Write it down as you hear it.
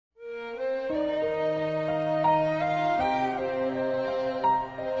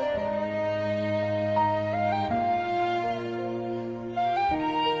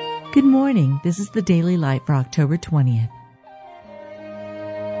Good morning. This is the Daily Light for October 20th.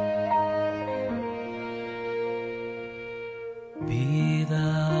 Be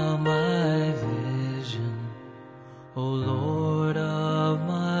thou my vision, O Lord of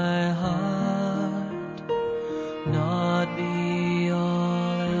my heart, not be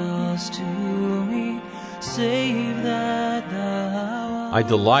all else to me, save that thou art. I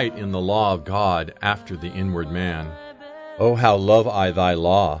delight in the law of God after the inward man. O how love I thy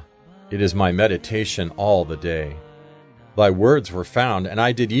law! It is my meditation all the day. Thy words were found, and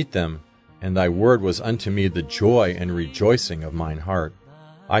I did eat them, and thy word was unto me the joy and rejoicing of mine heart.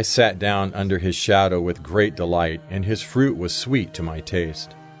 I sat down under his shadow with great delight, and his fruit was sweet to my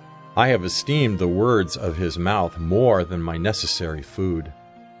taste. I have esteemed the words of his mouth more than my necessary food.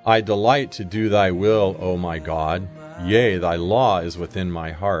 I delight to do thy will, O my God. Yea, thy law is within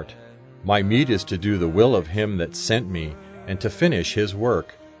my heart. My meat is to do the will of him that sent me, and to finish his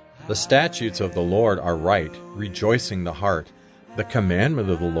work. The statutes of the Lord are right, rejoicing the heart. The commandment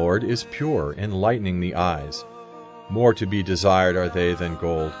of the Lord is pure, enlightening the eyes. More to be desired are they than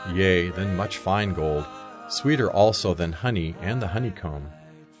gold, yea, than much fine gold, sweeter also than honey and the honeycomb.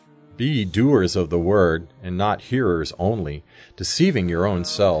 Be ye doers of the word, and not hearers only, deceiving your own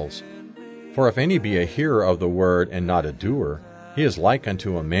selves. For if any be a hearer of the word and not a doer, he is like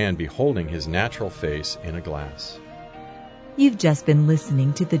unto a man beholding his natural face in a glass. You've just been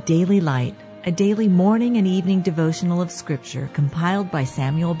listening to the Daily Light, a daily morning and evening devotional of Scripture compiled by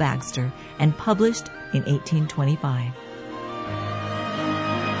Samuel Bagster and published in 1825.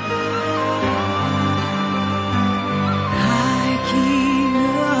 High King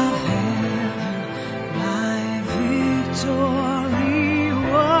of heaven, my victory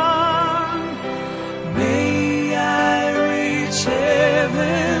won, may I reach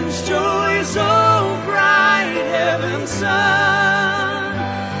heaven's joy, so bright heaven's sun.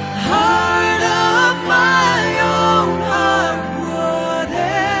 Heart of my own heart,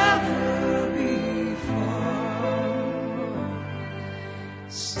 whatever befall,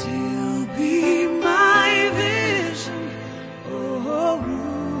 still be my vision, O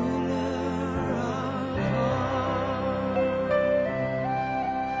ruler of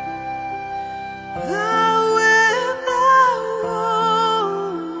all.